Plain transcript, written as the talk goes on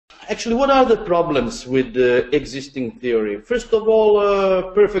Actually, what are the problems with the existing theory? First of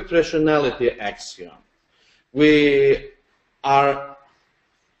all, perfect rationality axiom. We are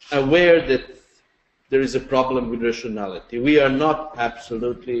aware that there is a problem with rationality. We are not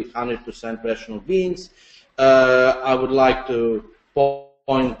absolutely 100% rational beings. I would like to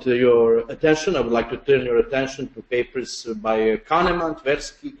point your attention, I would like to turn your attention to papers by Kahneman,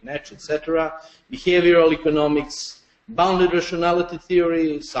 Tversky, Knetch, etc., behavioral economics, bounded rationality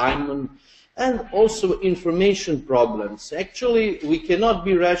theory, Simon, and also information problems. Actually, we cannot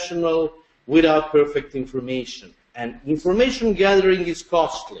be rational without perfect information. And information gathering is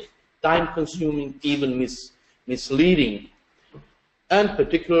costly, time-consuming, even misleading. And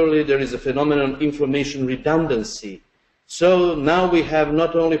particularly, there is a phenomenon of information redundancy. So now we have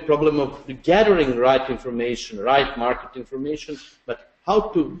not only a problem of gathering right information, right market information, but how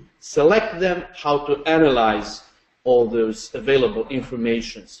to select them, how to analyze all those available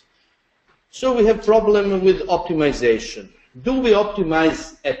informations. So we have problem with optimization. Do we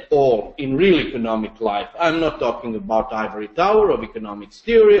optimize at all in real economic life? I'm not talking about ivory tower of economics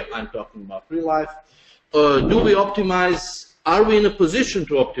theory, I'm talking about real life. Do we optimize? Are we in a position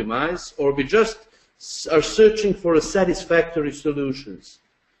to optimize, or we just are searching for a satisfactory solutions?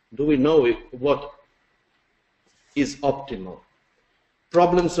 Do we know what is optimal?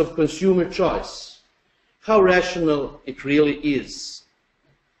 Problems of consumer choice. How rational it really is.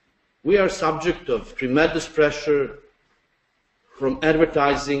 We are subject of tremendous pressure from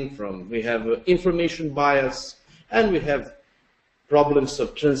advertising, we have information bias, and we have problems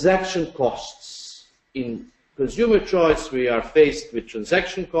of transaction costs. In consumer choice, we are faced with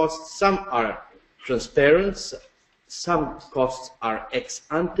transaction costs. Some are transparent, some costs are ex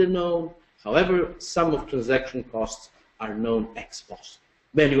ante known. However, some of transaction costs are known ex post.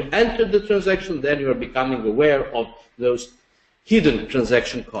 When you enter the transaction, then you are becoming aware of those hidden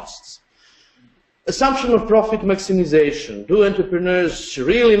transaction costs. Assumption of profit maximization. Do entrepreneurs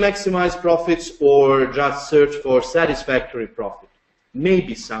really maximize profits or just search for satisfactory profit?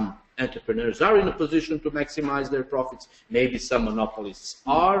 Maybe some entrepreneurs are in a position to maximize their profits. Maybe some monopolists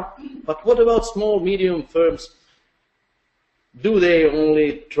are. But what about small, medium firms? Do they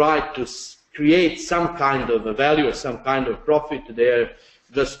only try to create some kind of a value or some kind of profit there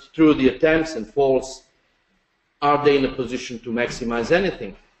just through the attempts and faults? Are they in a position to maximize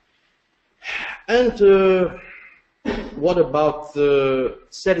anything? And what about the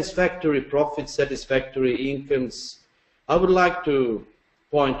satisfactory profits, satisfactory incomes? I would like to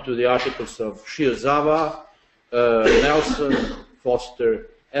point to the articles of Shiozawa, Nelson, Foster,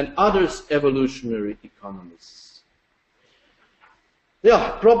 and others evolutionary economists.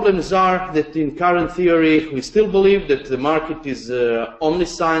 Yeah, problems are that in current theory we still believe that the market is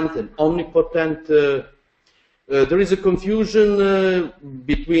omniscient and omnipotent. There is a confusion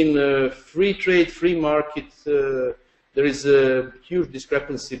between free trade, free market. There is a huge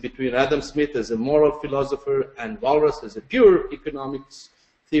discrepancy between Adam Smith as a moral philosopher and Walras as a pure economics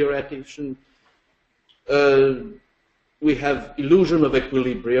theoretician. We have illusion of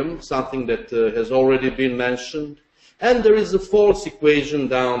equilibrium, something that has already been mentioned. And there is a false equation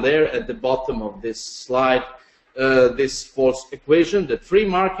down there at the bottom of this slide. This false equation that free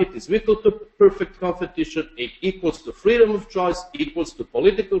market is equal to perfect competition, it equals to freedom of choice, equals to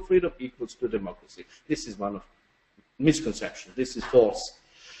political freedom, equals to democracy. This is one of misconceptions. This is false.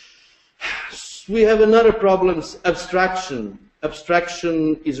 We have another problem, abstraction.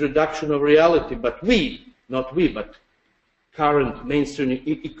 Abstraction is reduction of reality, but not we, but current mainstream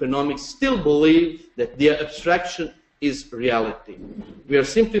economics still believe that the abstraction is reality. We are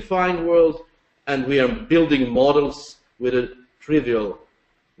simplifying the world, and we are building models with a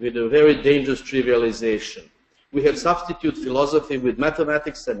very dangerous trivialization. We have substitute philosophy with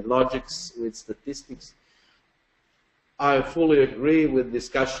mathematics and logics with statistics. I fully agree with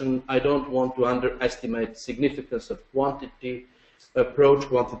discussion. I don't want to underestimate the significance of quantity approach,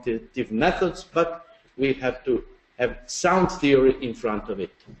 quantitative methods, but we have to have sound theory in front of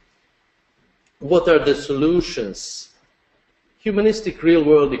it. What are the solutions? Humanistic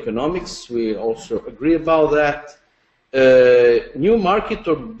real-world economics, we also agree about that. New market,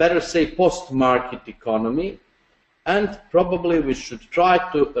 or better say post-market economy, and probably we should try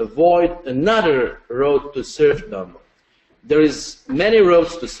to avoid another road to serfdom. There is many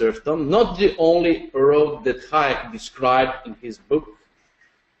roads to serfdom, not the only road that Hayek described in his book.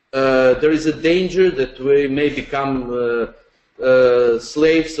 There is a danger that we may become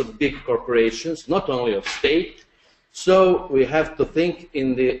slaves of big corporations, not only of state. So we have to think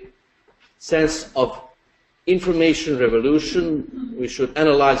in the sense of information revolution. We should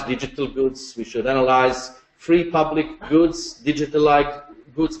analyze digital goods. We should analyze free public goods,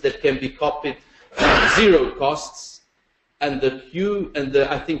 goods that can be copied at zero costs. And the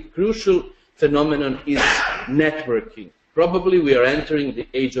I think crucial phenomenon is networking. Probably we are entering the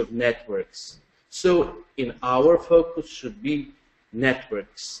age of networks. So in our focus should be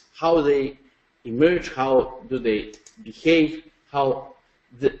networks, how they emerge, how do they behave, how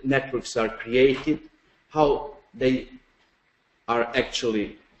the networks are created, how they are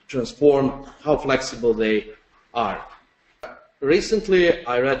actually transformed, how flexible they are. Recently,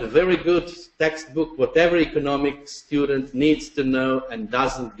 I read a very good textbook, what every economic student needs to know and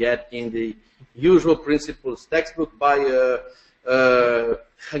doesn't get in the usual principles textbook by a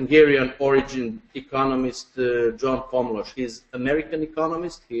Hungarian origin economist, John Komlos. He's an American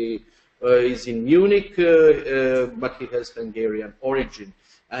economist. He is in Munich, but he has Hungarian origin.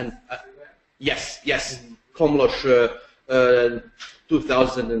 And yes, Komlos,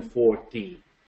 2014.